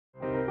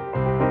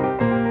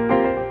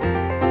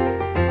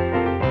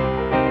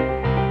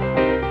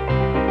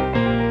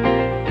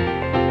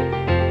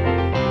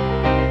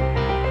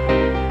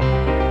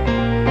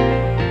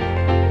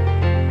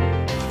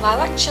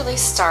Lilac Chili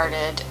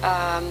started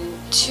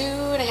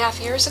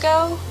 2.5 years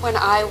ago when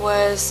I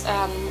was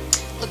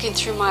looking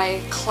through my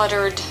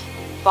cluttered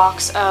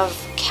box of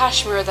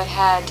cashmere that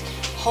had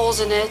holes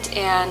in it,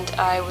 and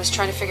I was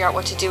trying to figure out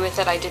what to do with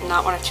it. I did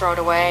not want to throw it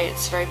away.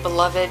 It's very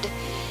beloved,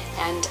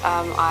 and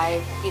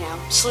I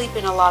sleep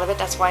in a lot of it.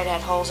 That's why it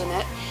had holes in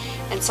it.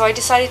 And so I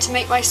decided to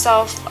make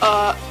myself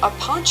a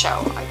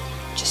poncho. I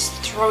just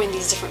throwing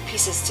these different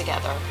pieces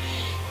together.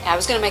 And I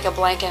was going to make a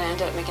blanket and I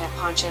ended up making a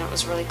poncho, and it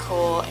was really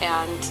cool,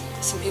 and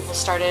some people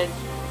started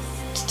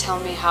to tell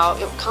me how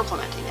it was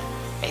complimenting it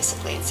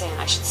basically and saying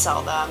I should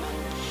sell them. And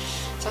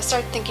so I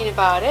started thinking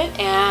about it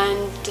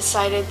and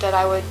decided that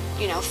I would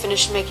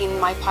finish making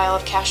my pile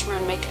of cashmere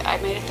and I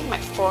made I think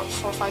like four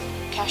or five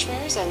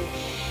cashmeres, and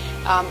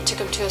took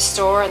them to a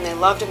store, and they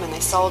loved them and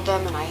they sold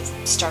them, and I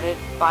started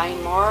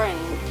buying more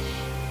and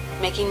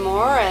making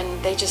more,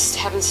 and they just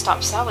haven't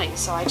stopped selling,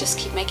 so I just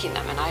keep making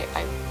them, and I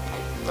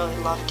really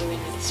love doing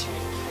it. It's very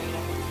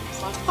creative and it's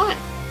a lot of fun.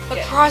 The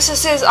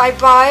process is I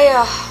buy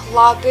a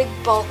big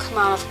bulk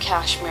amount of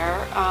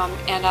cashmere,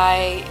 and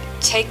I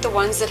take the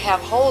ones that have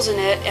holes in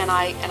it and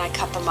I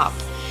cut them up.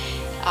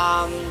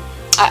 I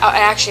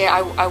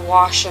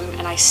wash them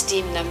and I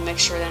steam them, make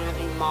sure they don't have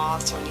any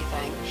moths or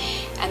anything,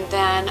 and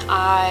then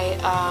I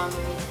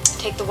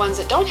take the ones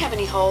that don't have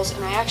any holes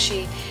and I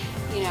actually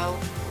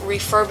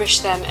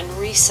refurbish them and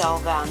resell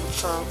them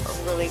for a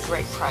really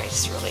great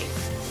price, really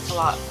a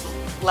lot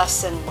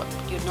less than what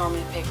you'd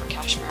normally pay for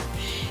cashmere.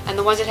 And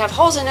the ones that have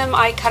holes in them,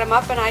 I cut them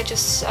up and I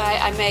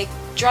make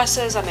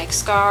dresses, I make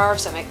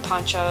scarves, I make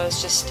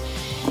ponchos, just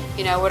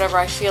whatever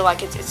I feel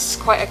like. It's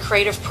quite a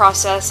creative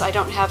process. I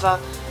don't have a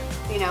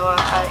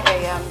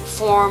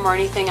form or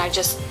anything. I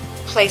just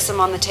place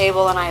them on the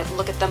table and I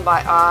look at them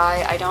by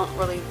eye. I don't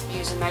really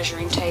use a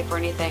measuring tape or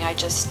anything.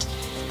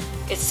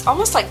 It's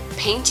almost like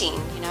painting,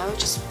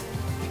 just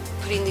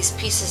putting these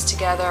pieces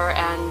together,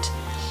 and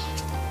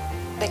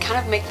they kind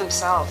of make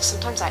themselves.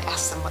 Sometimes I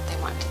ask them what they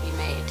want to be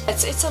made.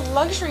 It's a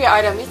luxury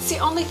item. It's the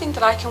only thing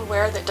that I can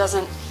wear that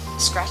doesn't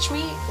scratch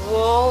me.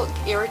 Wool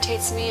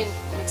irritates me and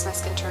makes my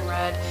skin turn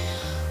red.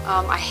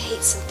 I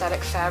hate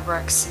synthetic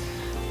fabrics.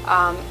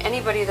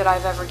 Anybody that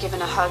I've ever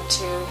given a hug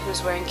to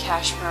who's wearing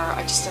cashmere,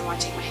 I just don't want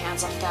to take my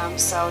hands off them,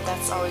 so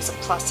that's always a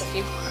plus. If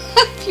you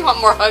if you want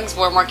more hugs,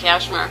 wear more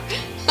cashmere.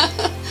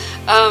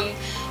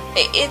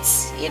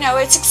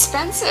 It's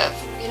expensive.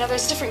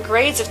 There's different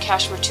grades of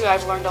cashmere too.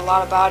 I've learned a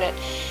lot about it,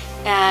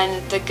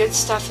 and the good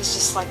stuff is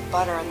just like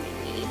butter, and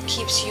it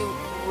keeps you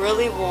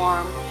really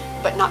warm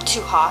but not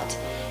too hot,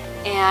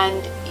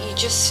 and you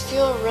just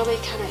feel really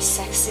kind of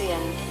sexy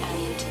and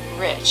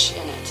rich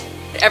in it.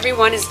 Every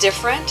one is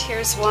different.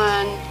 Here's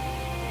one,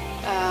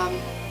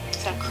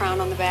 it's got a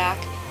crown on the back.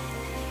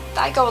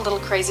 I go a little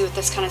crazy with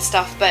this kind of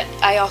stuff, but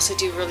I also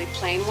do really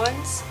plain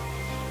ones.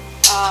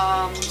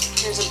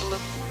 Here's a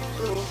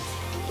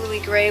bluey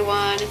gray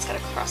one. It's got a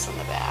cross on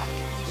the back.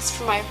 It's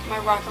for my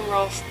rock and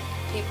roll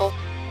people.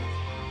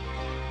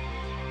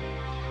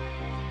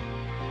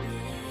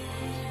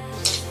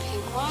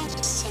 Pink one,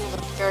 just kind of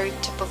a very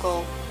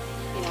typical,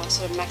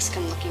 sort of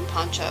Mexican looking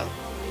poncho.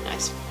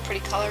 Nice,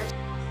 pretty colors.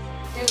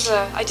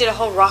 I did a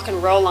whole rock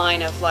and roll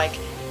line of like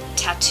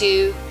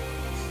tattoo,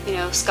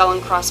 skull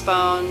and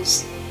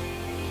crossbones.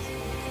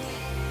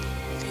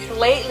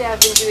 Lately I've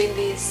been doing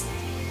these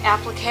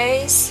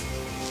appliques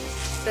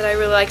that I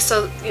really like.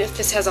 So if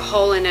this has a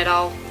hole in it,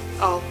 I'll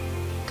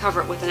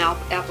cover it with an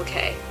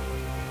applique.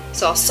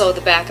 So I'll sew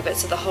the back of it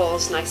so the hole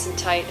is nice and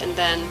tight, and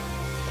then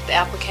put the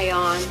applique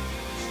on.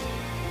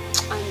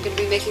 I'm going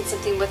to be making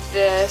something with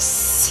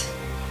this.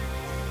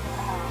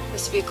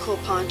 This would be a cool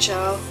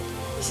poncho.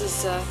 This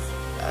is a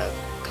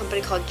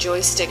company called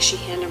Joystick. She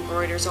hand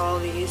embroiders all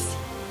of these.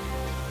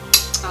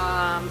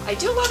 I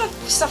do a lot of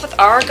stuff with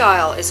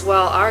argyle as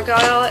well.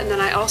 Argyle, and then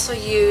I also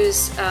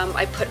use,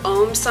 I put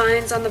ohm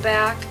signs on the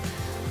back.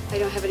 I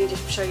don't have any to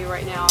show you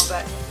right now,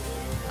 but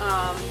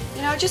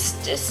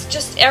it's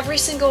just every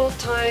single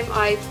time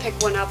I pick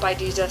one up, I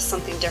do just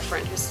something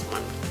different. Here's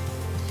one.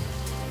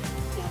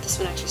 This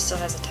one actually still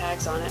has the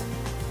tags on it.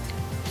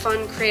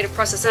 Fun, creative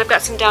process. And I've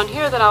got some down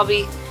here that I'll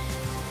be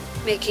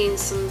making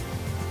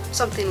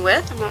something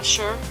with. I'm not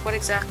sure what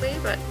exactly,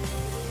 but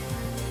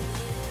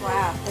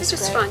wow, that's it's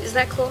just great. fun. Isn't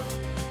that cool?